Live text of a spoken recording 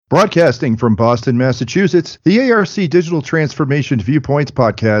Broadcasting from Boston, Massachusetts, the ARC Digital Transformation Viewpoints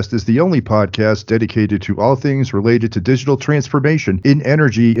podcast is the only podcast dedicated to all things related to digital transformation in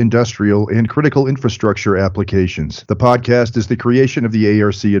energy, industrial, and critical infrastructure applications. The podcast is the creation of the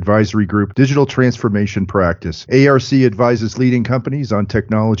ARC Advisory Group Digital Transformation Practice. ARC advises leading companies on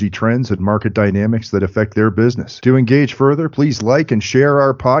technology trends and market dynamics that affect their business. To engage further, please like and share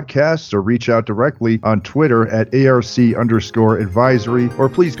our podcasts or reach out directly on Twitter at ARC_advisory, or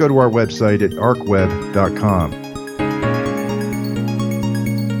please go to our website at arcweb.com.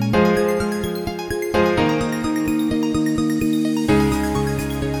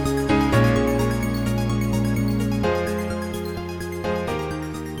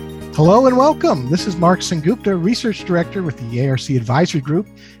 Hello and welcome. This is Mark Sengupta, Research Director with the ARC Advisory Group,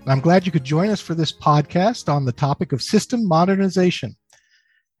 and I'm glad you could join us for this podcast on the topic of system modernization.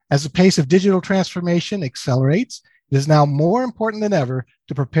 As the pace of digital transformation accelerates, it is now more important than ever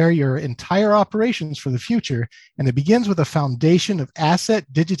to prepare your entire operations for the future, and it begins with a foundation of asset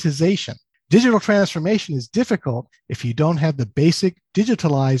digitization. Digital transformation is difficult if you don't have the basic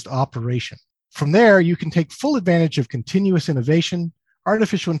digitalized operation. From there, you can take full advantage of continuous innovation,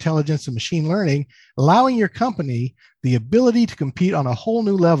 artificial intelligence, and machine learning, allowing your company the ability to compete on a whole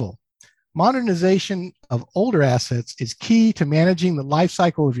new level. Modernization of older assets is key to managing the life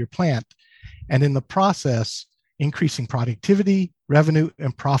cycle of your plant, and in the process, increasing productivity, revenue,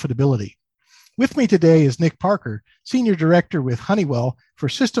 and profitability. With me today is Nick Parker, Senior Director with Honeywell for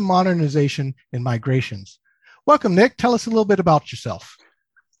System Modernization and Migrations. Welcome, Nick. Tell us a little bit about yourself.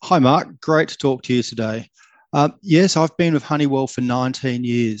 Hi, Mark. Great to talk to you today. Yes, I've been with Honeywell for 19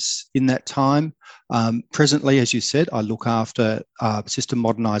 years. In that time, presently, as you said, I look after system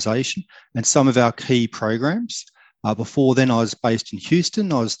modernization and some of our key programs. Before then, I was based in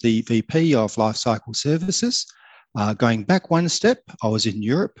Houston. I was the VP of Lifecycle Services. Going back one step, I was in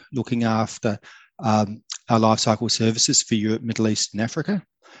Europe looking after our lifecycle services for Europe, Middle East, and Africa.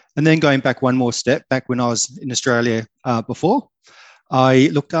 And then going back one more step, back when I was in Australia before, I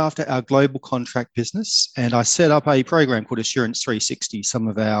looked after our global contract business, and I set up a program called Assurance 360, some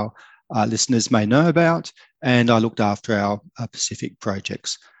of our listeners may know about, and I looked after our Pacific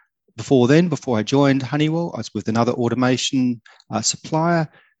projects. Before I joined Honeywell, I was with another automation supplier.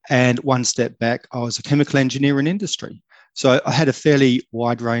 And one step back, I was a chemical engineer in industry. So I had a fairly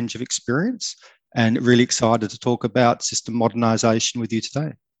wide range of experience and really excited to talk about system modernization with you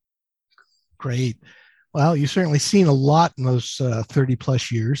today. Great. Well, you've certainly seen a lot in those 30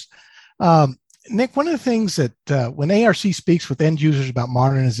 plus years. Nick, one of the things that when ARC speaks with end users about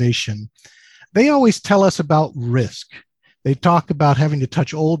modernization, they always tell us about risk. They talk about having to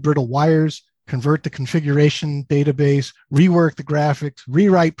touch old brittle wires, convert the configuration database, rework the graphics,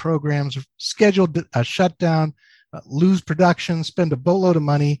 rewrite programs, schedule a shutdown, lose production, spend a boatload of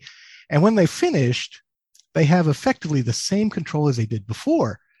money. And when they finished, they have effectively the same control as they did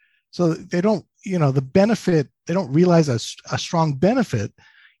before. So they don't, the benefit, they don't realize a strong benefit.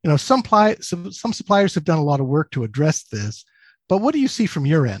 Some suppliers have done a lot of work to address this, but what do you see from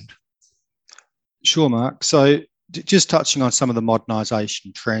your end? Sure, Mark. So just touching on some of the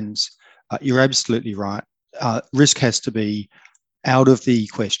modernization trends, you're absolutely right. Risk has to be out of the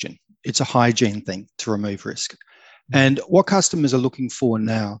question. It's a hygiene thing to remove risk. And what customers are looking for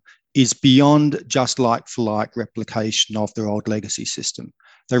now is beyond just like-for-like replication of their old legacy system.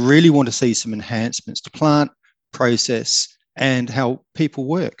 They really want to see some enhancements to plant, process, and how people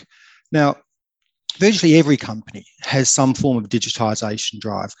work. Now, virtually every company has some form of digitization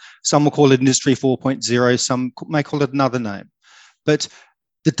drive. Some will call it Industry 4.0, some may call it another name. But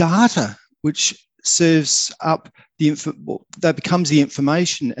the data which serves up that becomes the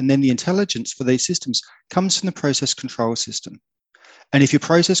information and then the intelligence for these systems comes from the process control system. And if your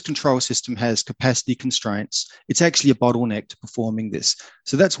process control system has capacity constraints, it's actually a bottleneck to performing this.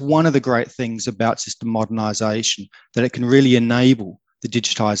 So that's one of the great things about system modernization, that it can really enable the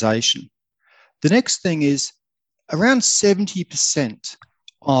digitization. The next thing is around 70%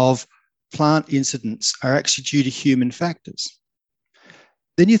 of plant incidents are actually due to human factors.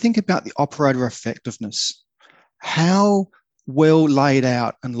 Then you think about the operator effectiveness. How well laid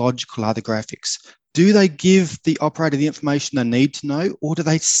out and logical are the graphics? Do they give the operator the information they need to know, or do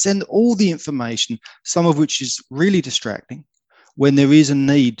they send all the information, some of which is really distracting, when there is a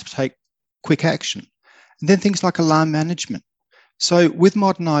need to take quick action? And then things like alarm management. So with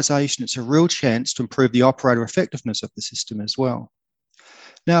modernization, it's a real chance to improve the operator effectiveness of the system as well.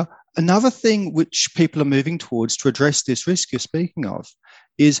 Now, another thing which people are moving towards to address this risk you're speaking of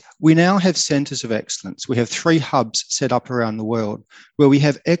is we now have centres of excellence. We have 3 hubs set up around the world where we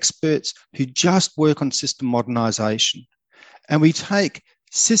have experts who just work on system modernisation. And we take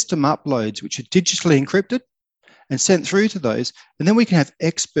system uploads, which are digitally encrypted and sent through to those. And then we can have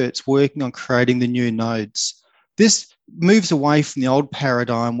experts working on creating the new nodes. This moves away from the old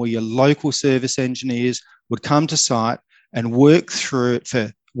paradigm where your local service engineers would come to site and work through it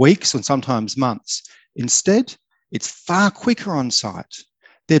for weeks and sometimes months. Instead, it's far quicker on site.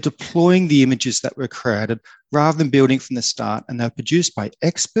 They're deploying the images that were created rather than building from the start, and they're produced by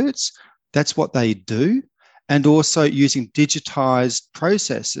experts. That's what they do. And also using digitized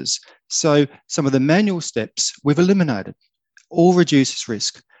processes. So some of the manual steps we've eliminated. All reduces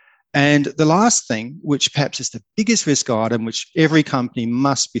risk. And the last thing, which perhaps is the biggest risk item, which every company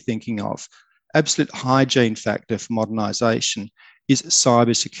must be thinking of, absolute hygiene factor for modernization, is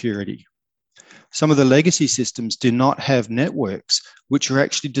cybersecurity. Some of the legacy systems do not have networks which are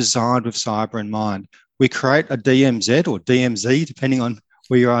actually designed with cyber in mind. We create a DMZ or DMZ, depending on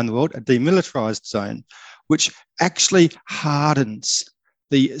where you are in the world, a demilitarized zone, which actually hardens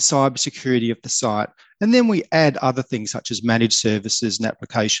the cybersecurity of the site. And then we add other things such as managed services and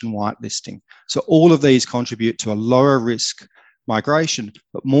application whitelisting. So all of these contribute to a lower risk migration,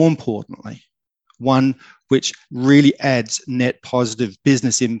 but more importantly, one which really adds net positive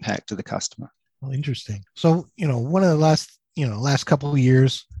business impact to the customer. Well, interesting. So, one of the last couple of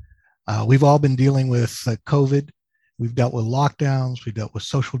years, we've all been dealing with COVID. We've dealt with lockdowns. We've dealt with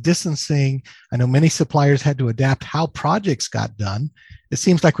social distancing. I know many suppliers had to adapt how projects got done. It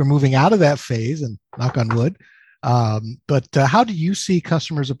seems like we're moving out of that phase, and knock on wood. But how do you see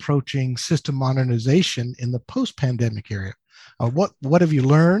customers approaching system modernization in the post-pandemic era? What have you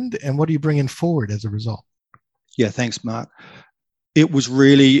learned, and what are you bringing forward as a result? Yeah, thanks, Mark. It was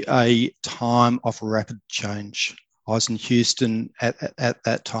really a time of rapid change. I was in Houston at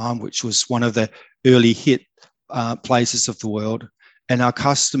that time, which was one of the early hit places of the world. And our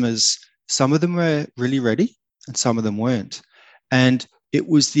customers, some of them were really ready and some of them weren't. And it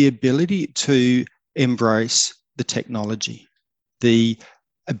was the ability to embrace the technology, the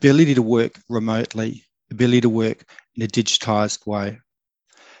ability to work remotely, ability to work in a digitized way.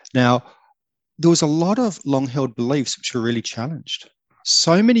 Now, there was a lot of long-held beliefs which were really challenged.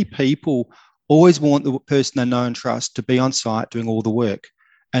 So many people always want the person they know and trust to be on site doing all the work.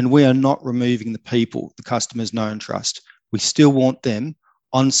 And we are not removing the people the customers know and trust. We still want them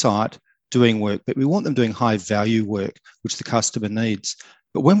on site doing work, but we want them doing high value work, which the customer needs.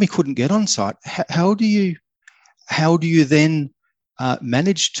 But when we couldn't get on site, how do you then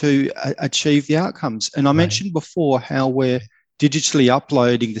manage to achieve the outcomes? And I mentioned before how we're digitally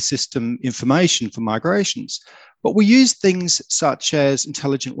uploading the system information for migrations, but we use things such as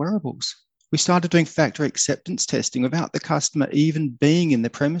intelligent wearables. We started doing factory acceptance testing without the customer even being in the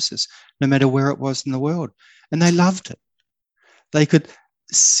premises, no matter where it was in the world. And they loved it. They could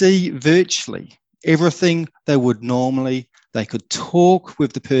see virtually everything they would normally. They could talk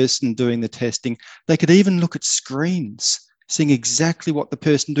with the person doing the testing. They could even look at screens, seeing exactly what the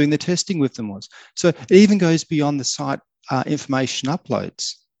person doing the testing with them was. So it even goes beyond the site information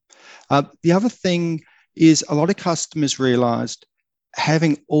uploads. The other thing is a lot of customers realized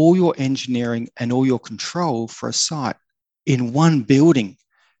having all your engineering and all your control for a site in one building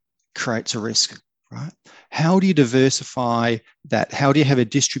creates a risk, right? How do you diversify that? How do you have a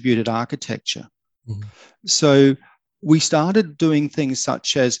distributed architecture? Mm-hmm. So we started doing things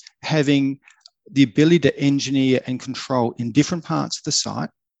such as having the ability to engineer and control in different parts of the site,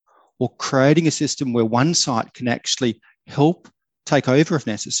 or creating a system where one site can actually help take over if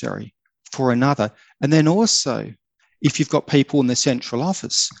necessary for another. And then also, if you've got people in the central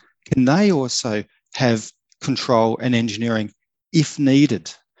office, can they also have control and engineering if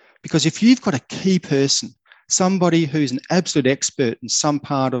needed? Because if you've got a key person, somebody who's an absolute expert in some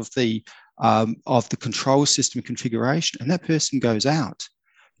part of the control system configuration, and that person goes out,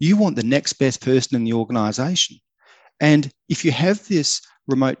 you want the next best person in the organization. And if you have this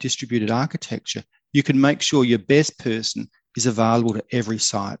remote distributed architecture, you can make sure your best person is available to every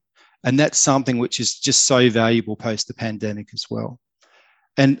site. And that's something which is just so valuable post the pandemic as well.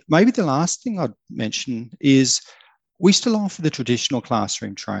 And maybe the last thing I'd mention is we still offer the traditional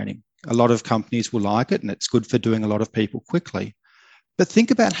classroom training. A lot of companies will like it, and it's good for doing a lot of people quickly. But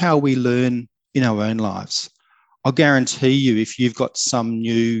think about how we learn in our own lives. I'll guarantee you, if you've got some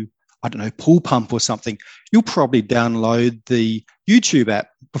new, pool pump or something, you'll probably download the YouTube app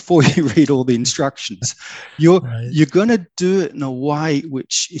before you read all the instructions. You're going to do it in a way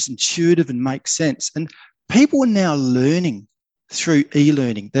which is intuitive and makes sense. And people are now learning through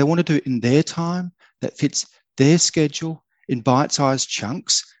e-learning. They want to do it in their time that fits their schedule in bite-sized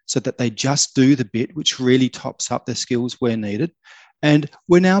chunks so that they just do the bit which really tops up their skills where needed. And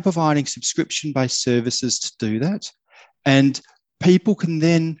we're now providing subscription-based services to do that. And people can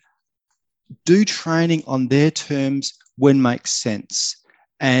then do training on their terms when makes sense.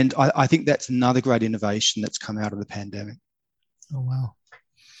 And I think that's another great innovation that's come out of the pandemic. Oh, wow.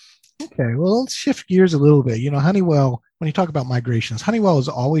 Okay, well, let's shift gears a little bit. Honeywell, when you talk about migrations, Honeywell has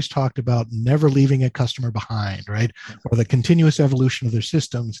always talked about never leaving a customer behind, right? Or the continuous evolution of their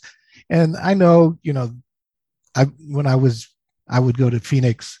systems. And I know, when I would go to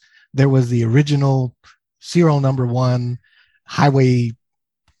Phoenix, there was the original serial number 1 highway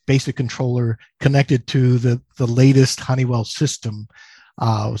basic controller connected to the latest Honeywell system.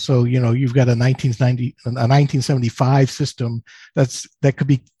 So you've got a 1975 system that could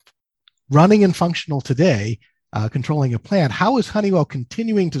be running and functional today, controlling a plant. How is Honeywell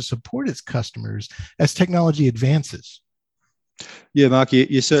continuing to support its customers as technology advances? Yeah, Mark,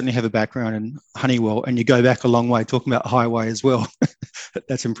 you certainly have a background in Honeywell, and you go back a long way talking about highway as well.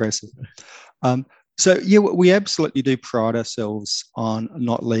 That's impressive. So yeah, we absolutely do pride ourselves on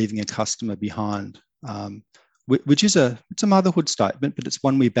not leaving a customer behind, which is it's a motherhood statement, but it's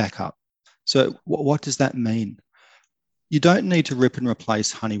one we back up. So what does that mean? You don't need to rip and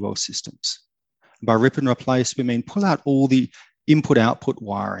replace Honeywell systems. By rip and replace, we mean pull out all the input-output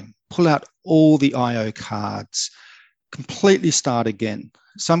wiring, pull out all the I/O cards, completely start again.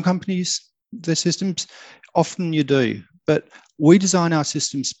 Some companies, their systems, often you do, but we design our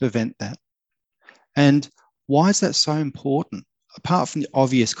systems to prevent that. And why is that so important? Apart from the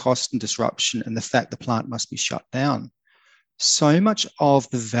obvious cost and disruption and the fact the plant must be shut down, so much of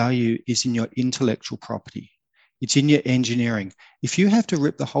the value is in your intellectual property. It's in your engineering. If you have to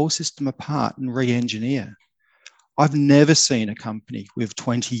rip the whole system apart and re-engineer, I've never seen a company with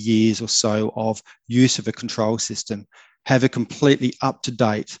 20 years or so of use of a control system have a completely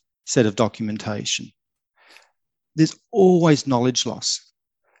up-to-date set of documentation. There's always knowledge loss.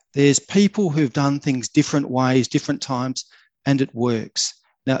 There's people who've done things different ways, different times, and it works.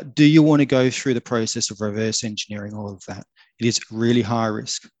 Now, do you want to go through the process of reverse engineering all of that? It is really high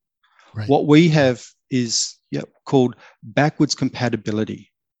risk. Right. What we have is called backwards compatibility.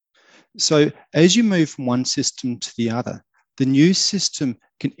 So as you move from one system to the other, the new system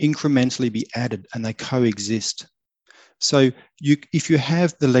can incrementally be added and they coexist. So if you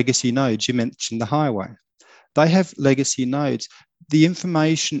have the legacy nodes, you mentioned the highway, they have legacy nodes. The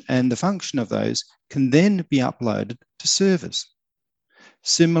information and the function of those can then be uploaded to servers.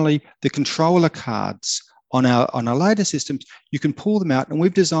 Similarly, the controller cards on our later systems, you can pull them out, and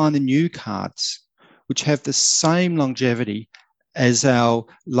we've designed the new cards which have the same longevity as our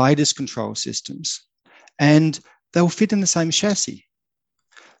latest control systems, and they'll fit in the same chassis.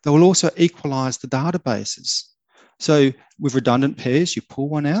 They will also equalize the databases. So with redundant pairs, you pull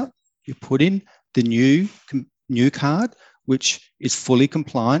one out, you put in the new card, which is fully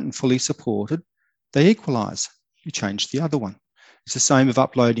compliant and fully supported. They equalize. You change the other one. It's the same with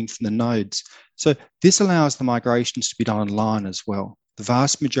uploading from the nodes. So this allows the migrations to be done online as well. The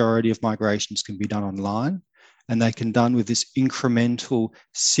vast majority of migrations can be done online, and they can be done with this incremental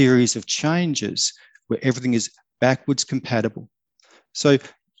series of changes where everything is backwards compatible. So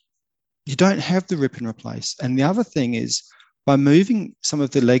you don't have the rip and replace. And the other thing is, by moving some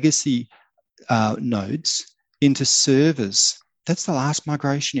of the legacy nodes into servers, that's the last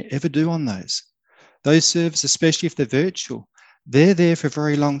migration you ever do on those. Those servers, especially if they're virtual, they're there for a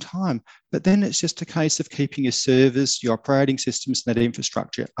very long time. But then it's just a case of keeping your servers, your operating systems, and that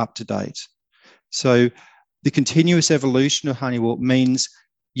infrastructure up to date. So the continuous evolution of Honeywell means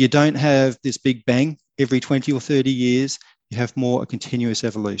you don't have this big bang every 20 or 30 years. You have more a continuous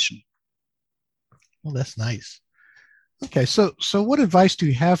evolution. Well, that's nice. Okay, so what advice do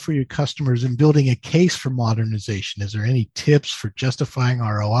you have for your customers in building a case for modernization? Is there any tips for justifying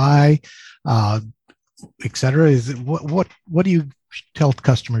ROI, et cetera? What do you tell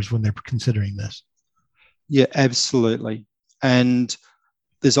customers when they're considering this? Yeah, absolutely. And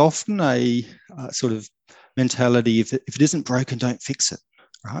there's often a sort of mentality, if it isn't broken, don't fix it,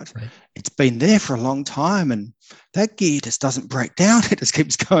 right? It's been there for a long time and that gear just doesn't break down. It just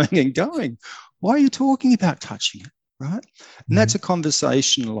keeps going and going. Why are you talking about touching it, right? And that's a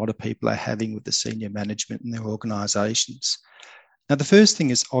conversation a lot of people are having with the senior management in their organizations. Now, the first thing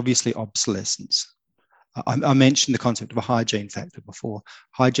is obviously obsolescence. I mentioned the concept of a hygiene factor before.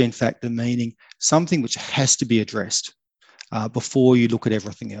 Hygiene factor meaning something which has to be addressed before you look at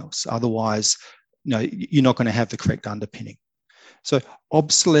everything else. Otherwise, you're not going to have the correct underpinning. So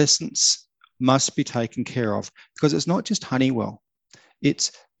obsolescence must be taken care of, because it's not just Honeywell.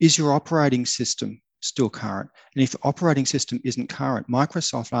 Is your operating system still current? And if the operating system isn't current,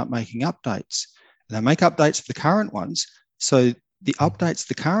 Microsoft aren't making updates. And they make updates for the current ones. So the updates to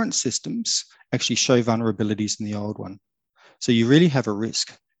the current systems actually show vulnerabilities in the old one. So you really have a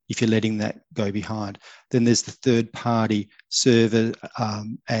risk if you're letting that go behind. Then there's the third-party server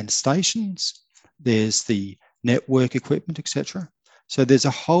and stations. There's the network equipment, etc. So there's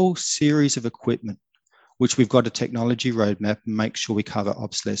a whole series of equipment which we've got a technology roadmap and make sure we cover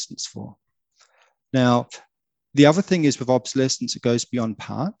obsolescence for. Now, the other thing is with obsolescence, it goes beyond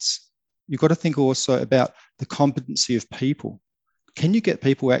parts. You've got to think also about the competency of people. Can you get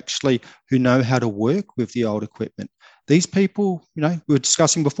people actually who know how to work with the old equipment? These people, we were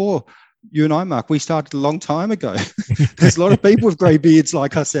discussing before, you and I, Mark, we started a long time ago. There's a lot of people with grey beards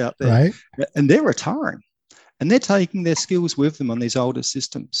like us out there, right? And they're retiring and they're taking their skills with them on these older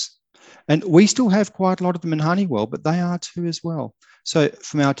systems. And we still have quite a lot of them in Honeywell, but they are too as well. So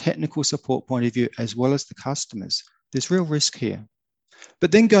from our technical support point of view, as well as the customers, there's real risk here.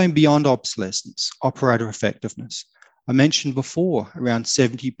 But then going beyond obsolescence, operator effectiveness. I mentioned before, around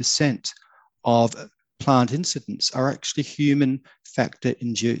 70% of plant incidents are actually human factor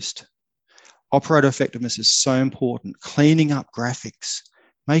induced. Operator effectiveness is so important. Cleaning up graphics,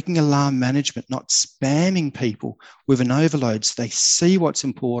 making alarm management, not spamming people with an overload so they see what's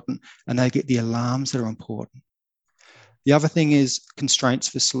important and they get the alarms that are important. The other thing is constraints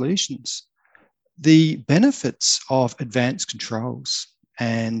for solutions. The benefits of advanced controls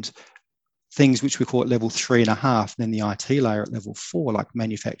and things which we call at level 3.5, and then the IT layer at level 4, like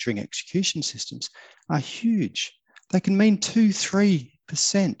manufacturing execution systems, are huge. They can mean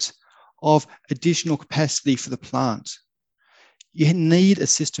 2-3% of additional capacity for the plant. You need a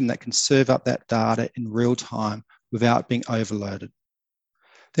system that can serve up that data in real time without being overloaded.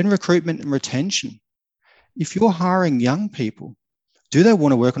 Then recruitment and retention. If you're hiring young people, do they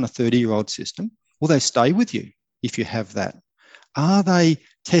want to work on a 30-year-old system? Will they stay with you if you have that? Are they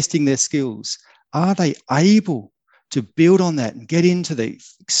testing their skills? Are they able to build on that and get into the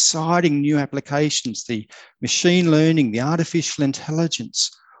exciting new applications, the machine learning, the artificial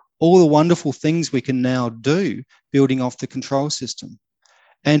intelligence, all the wonderful things we can now do building off the control system?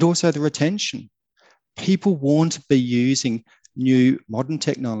 And also the retention. People want to be using new modern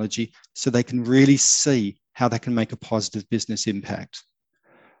technology so they can really see how they can make a positive business impact.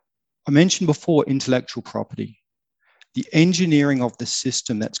 I mentioned before intellectual property. The engineering of the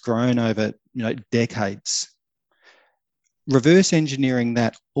system that's grown over decades. Reverse engineering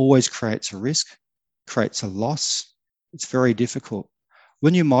that always creates a risk, creates a loss. It's very difficult.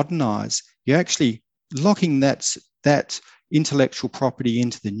 When you modernize, you're actually locking that intellectual property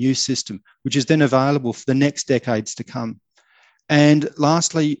into the new system, which is then available for the next decades to come. And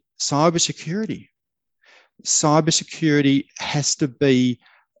lastly, cybersecurity. Cybersecurity has to be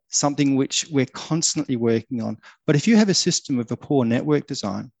something which we're constantly working on. But if you have a system with a poor network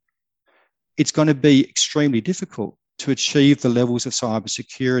design, it's going to be extremely difficult to achieve the levels of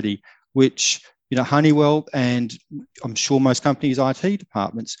cybersecurity, which Honeywell and I'm sure most companies' IT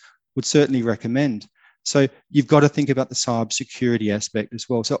departments would certainly recommend. So you've got to think about the cybersecurity aspect as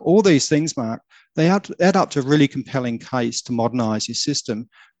well. So all these things, Mark, they add up to a really compelling case to modernize your system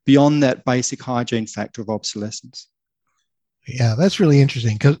beyond that basic hygiene factor of obsolescence. Yeah, that's really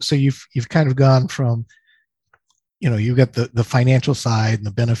interesting. So you've kind of gone from, you've got the financial side and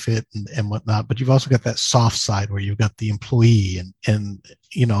the benefit and whatnot, but you've also got that soft side where you've got the employee and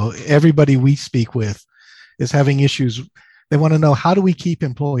everybody we speak with is having issues. They want to know, how do we keep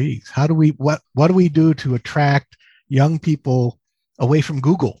employees? What do we do to attract young people away from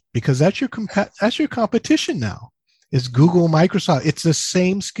Google? Because that's your competition now. Is Google, Microsoft. It's the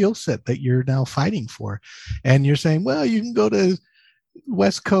same skill set that you're now fighting for. And you're saying, well, you can go to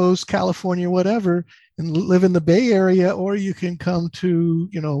West Coast, California, whatever, and live in the Bay Area, or you can come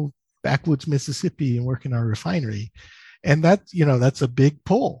to, backwoods Mississippi and work in our refinery. And that's a big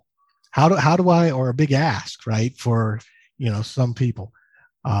pull. How do I, or a big ask, right? For, some people.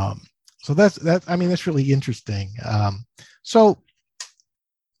 So that's really interesting. So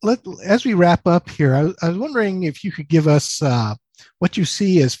as we wrap up here, I was wondering if you could give us what you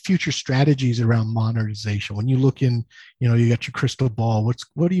see as future strategies around modernization. When you look in, you got your crystal ball,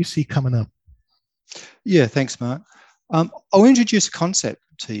 what do you see coming up? Yeah, thanks, Mark. I'll introduce a concept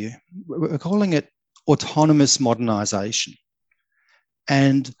to you. We're calling it autonomous modernization.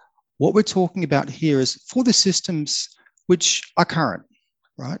 And what we're talking about here is for the systems which are current,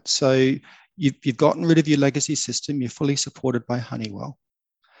 right? So you've gotten rid of your legacy system, you're fully supported by Honeywell.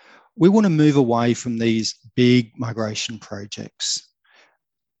 We want to move away from these big migration projects.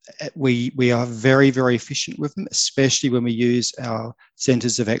 We are very, very efficient with them, especially when we use our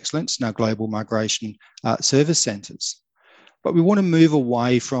centers of excellence and our global migration service centers. But we want to move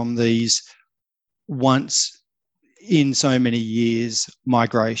away from these once in so many years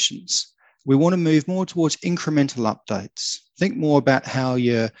migrations. We want to move more towards incremental updates, Think more about how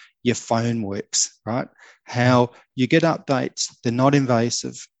your phone works, right? How you get updates, they're not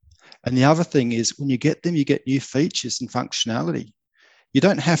invasive. And the other thing is when you get them, you get new features and functionality. You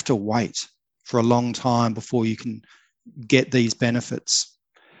don't have to wait for a long time before you can get these benefits.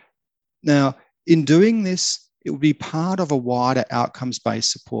 Now, in doing this, it will be part of a wider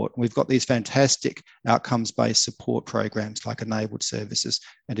outcomes-based support. We've got these fantastic outcomes-based support programs like Enabled Services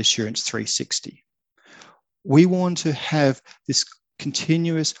and Assurance 360. We want to have this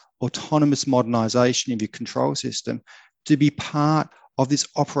continuous autonomous modernisation of your control system to be part of this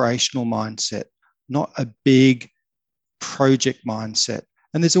operational mindset, not a big project mindset.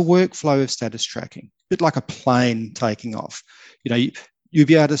 And there's a workflow of status tracking, a bit like a plane taking off. You'll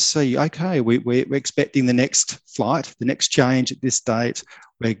be able to see, okay, we're expecting the next flight, the next change at this date.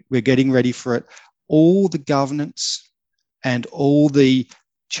 We're getting ready for it. All the governance and all the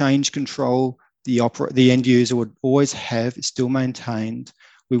change control the end user would always have is still maintained.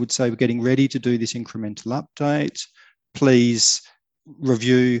 We would say we're getting ready to do this incremental update. Please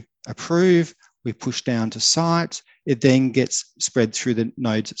review, approve. We push down to site. It then gets spread through the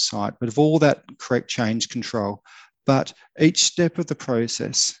nodes at site. But of all that correct change control, but each step of the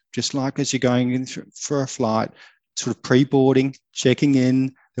process, just like as you're going in for a flight, sort of pre-boarding, checking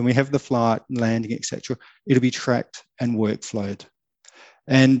in, then we have the flight and landing, etc. It'll be tracked and workflowed.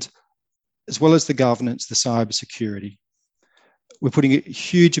 And as well as the governance, the cybersecurity, we're putting a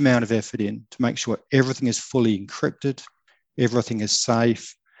huge amount of effort in to make sure everything is fully encrypted, everything is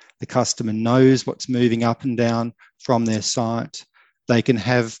safe, the customer knows what's moving up and down from their site. They can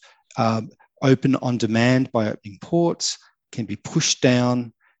have open on demand by opening ports, can be pushed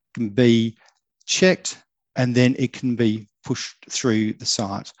down, can be checked, and then it can be pushed through the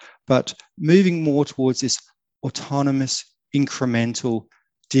site. But moving more towards this autonomous, incremental,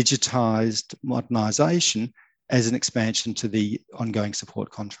 digitized modernization as an expansion to the ongoing support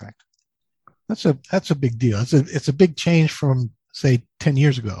contract. That's a big deal. It's a big change from, say, 10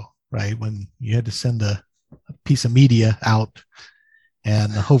 years ago, right? When you had to send a piece of media out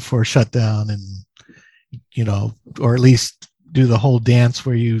and hope for a shutdown and, or at least do the whole dance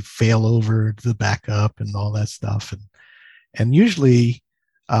where you fail over the backup and all that stuff. And usually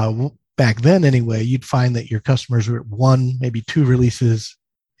back then anyway, you'd find that your customers were at one, maybe two releases,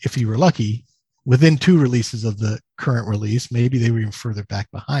 if you were lucky, within two releases of the current release. Maybe they were even further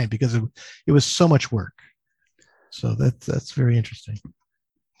back behind because it was so much work. So that's very interesting.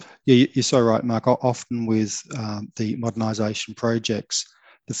 Yeah, you're so right, Mark. Often with the modernisation projects,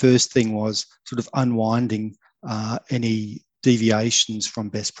 the first thing was sort of unwinding any deviations from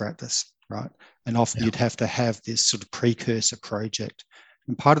best practice, right? And often you'd have to have this sort of precursor project.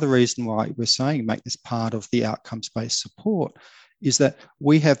 And part of the reason why we're saying make this part of the outcomes-based support is that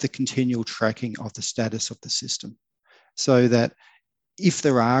we have the continual tracking of the status of the system so that if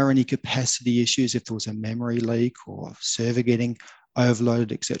there are any capacity issues, if there was a memory leak or server getting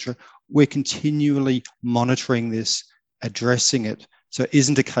overloaded, etc., we're continually monitoring this, addressing it. So it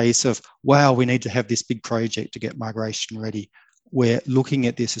isn't a case of, wow, we need to have this big project to get migration ready. We're looking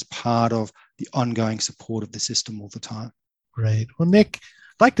at this as part of the ongoing support of the system all the time. Great. Well, Nick,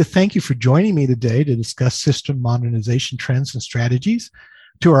 I'd like to thank you for joining me today to discuss system modernization trends and strategies.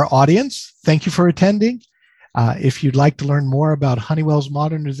 To our audience, thank you for attending. If you'd like to learn more about Honeywell's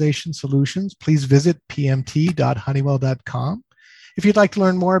modernization solutions, please visit pmt.honeywell.com. If you'd like to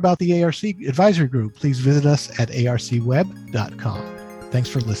learn more about the ARC Advisory Group, please visit us at arcweb.com. Thanks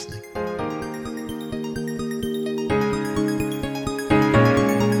for listening.